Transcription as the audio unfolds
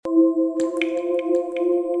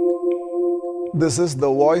This is the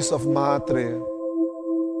voice of Mahatreya.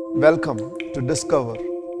 Welcome to discover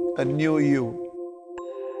a new you.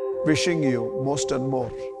 Wishing you most and more.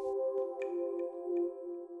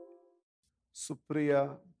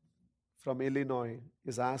 Supriya from Illinois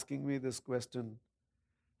is asking me this question.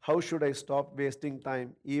 How should I stop wasting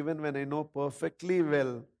time even when I know perfectly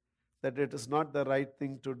well that it is not the right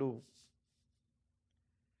thing to do?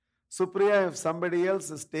 Supriya, if somebody else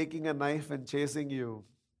is taking a knife and chasing you,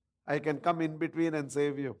 I can come in between and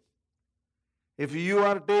save you. If you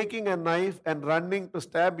are taking a knife and running to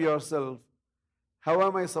stab yourself, how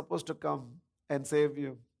am I supposed to come and save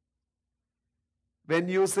you? When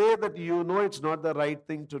you say that you know it's not the right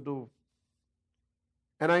thing to do,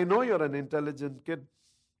 and I know you're an intelligent kid,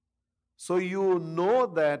 so you know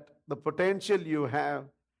that the potential you have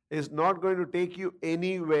is not going to take you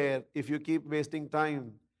anywhere if you keep wasting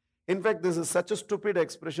time. In fact, this is such a stupid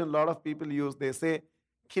expression a lot of people use. They say,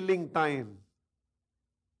 killing time.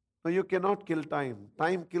 No, you cannot kill time.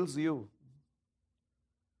 Time kills you.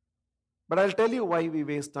 But I'll tell you why we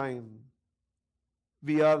waste time.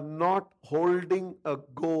 We are not holding a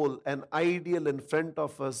goal, an ideal in front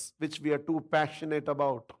of us, which we are too passionate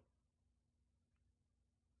about.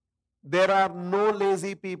 There are no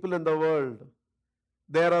lazy people in the world.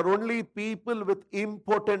 There are only people with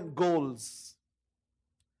impotent goals.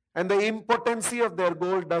 And the impotency of their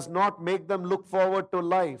goal does not make them look forward to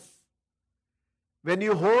life. When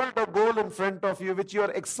you hold a goal in front of you which you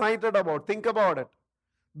are excited about, think about it.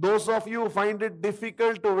 Those of you who find it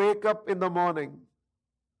difficult to wake up in the morning,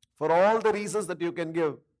 for all the reasons that you can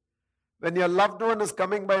give, when your loved one is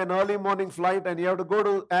coming by an early morning flight and you have to go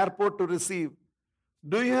to airport to receive,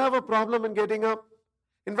 do you have a problem in getting up?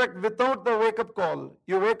 In fact, without the wake-up call,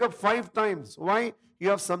 you wake up 5 times. Why? You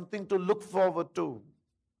have something to look forward to.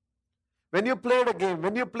 When you played a game,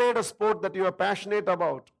 when you played a sport that you are passionate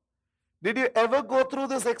about, did you ever go through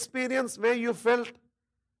this experience where you felt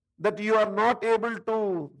that you are not able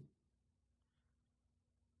to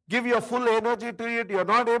give your full energy to it, you are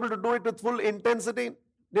not able to do it with full intensity?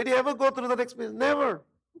 Did you ever go through that experience? Never.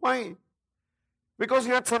 Why? Because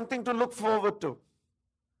you had something to look forward to.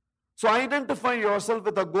 So identify yourself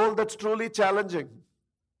with a goal that's truly challenging.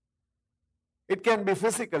 It can be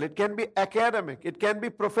physical, it can be academic, it can be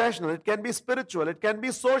professional, it can be spiritual, it can be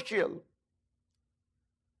social.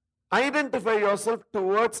 Identify yourself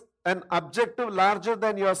towards an objective larger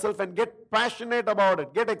than yourself and get passionate about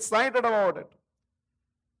it, get excited about it.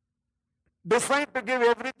 Decide to give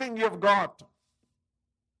everything you've got.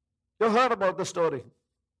 You heard about the story.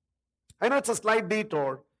 I know it's a slight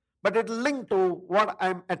detour, but it linked to what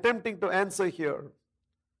I'm attempting to answer here.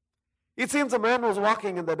 It seems a man was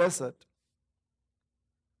walking in the desert.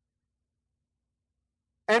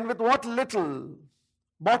 And with what little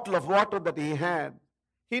bottle of water that he had,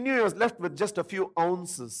 he knew he was left with just a few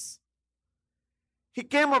ounces. He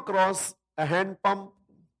came across a hand pump.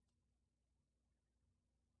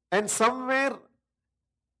 And somewhere,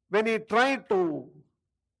 when he tried to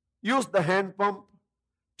use the hand pump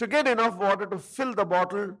to get enough water to fill the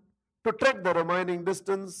bottle, to trek the remaining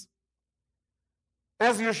distance,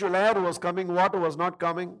 as usual, air was coming, water was not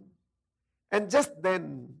coming. And just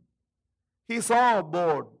then, he saw a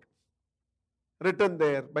board written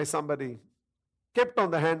there by somebody, kept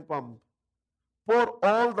on the hand pump. Pour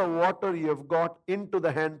all the water you have got into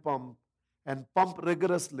the hand pump and pump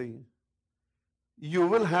rigorously. You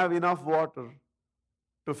will have enough water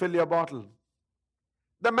to fill your bottle.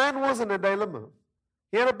 The man was in a dilemma.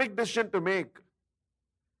 He had a big decision to make.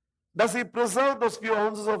 Does he preserve those few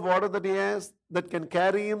ounces of water that he has that can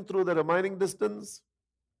carry him through the remaining distance?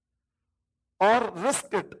 Or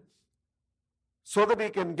risk it so that he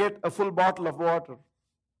can get a full bottle of water?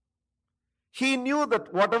 He knew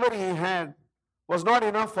that whatever he had was not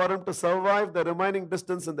enough for him to survive the remaining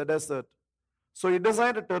distance in the desert. So he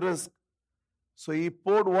decided to risk. So he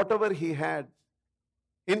poured whatever he had.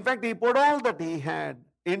 In fact, he poured all that he had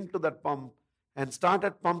into that pump and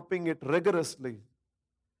started pumping it rigorously.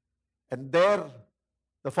 And there,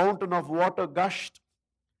 the fountain of water gushed.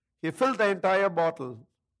 He filled the entire bottle,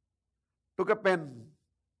 took a pen,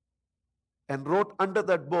 and wrote under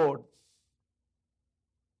that board,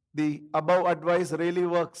 "The above advice really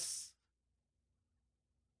works.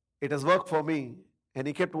 It has worked for me." And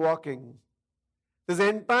he kept walking. This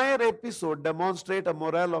entire episode demonstrates a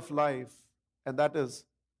moral of life, and that is,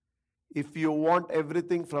 if you want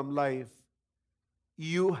everything from life,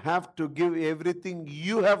 you have to give everything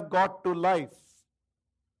you have got to life.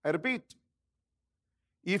 I repeat,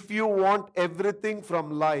 if you want everything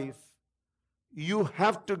from life, you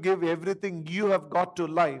have to give everything you have got to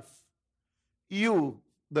life. You,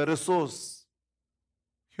 the resource,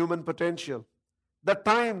 human potential. the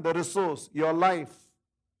time, the resource, your life,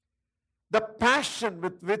 the passion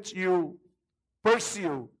with which you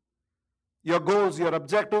pursue your goals, your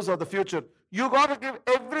objectives of the future. You got to give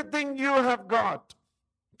everything you have got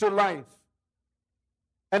to life.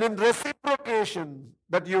 And in reciprocation,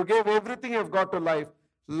 that you gave everything you've got to life,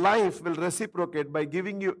 life will reciprocate by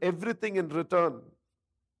giving you everything in return.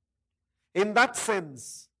 In that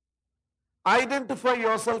sense, identify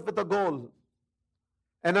yourself with a goal,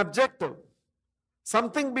 an objective,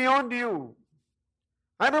 something beyond you.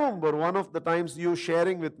 I remember one of the times you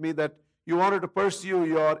sharing with me that you wanted to pursue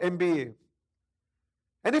your MBA.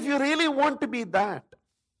 And if you really want to be that,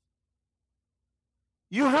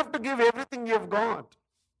 you have to give everything you've got.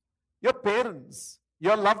 Your parents,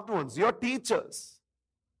 your loved ones, your teachers.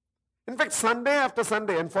 In fact, Sunday after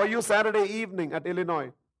Sunday, and for you Saturday evening at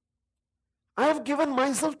Illinois, I have given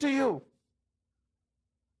myself to you.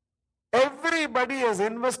 Everybody has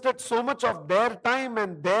invested so much of their time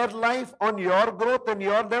and their life on your growth and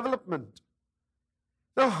your development.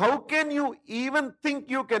 Now, how can you even think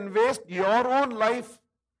you can waste your own life,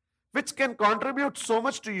 which can contribute so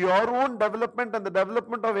much to your own development and the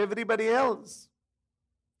development of everybody else?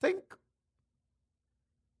 Think.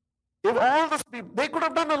 If all these people, they could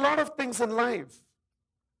have done a lot of things in life,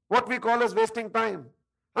 what we call as wasting time.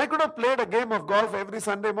 I could have played a game of golf every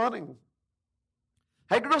Sunday morning.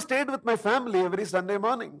 I could have stayed with my family every Sunday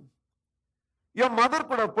morning. Your mother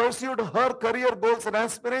could have pursued her career goals and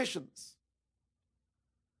aspirations.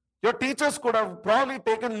 Your teachers could have probably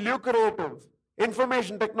taken lucrative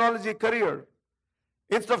information technology career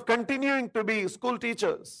instead of continuing to be school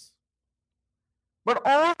teachers. But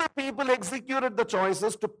all the people executed the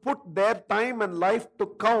choices to put their time and life to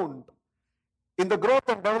count in the growth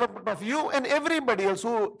and development of you and everybody else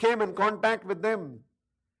who came in contact with them.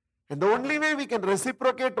 And the only way we can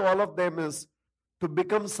reciprocate to all of them is to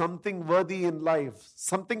become something worthy in life,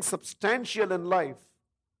 something substantial in life.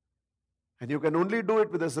 And you can only do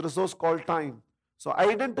it with this resource called time. So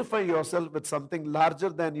identify yourself with something larger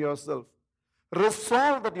than yourself.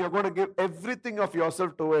 Resolve that you're going to give everything of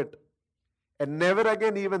yourself to it. And never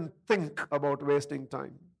again even think about wasting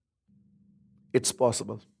time. It's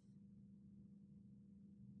possible.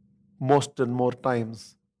 Most and more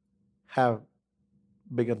times have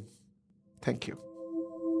begun. Thank you.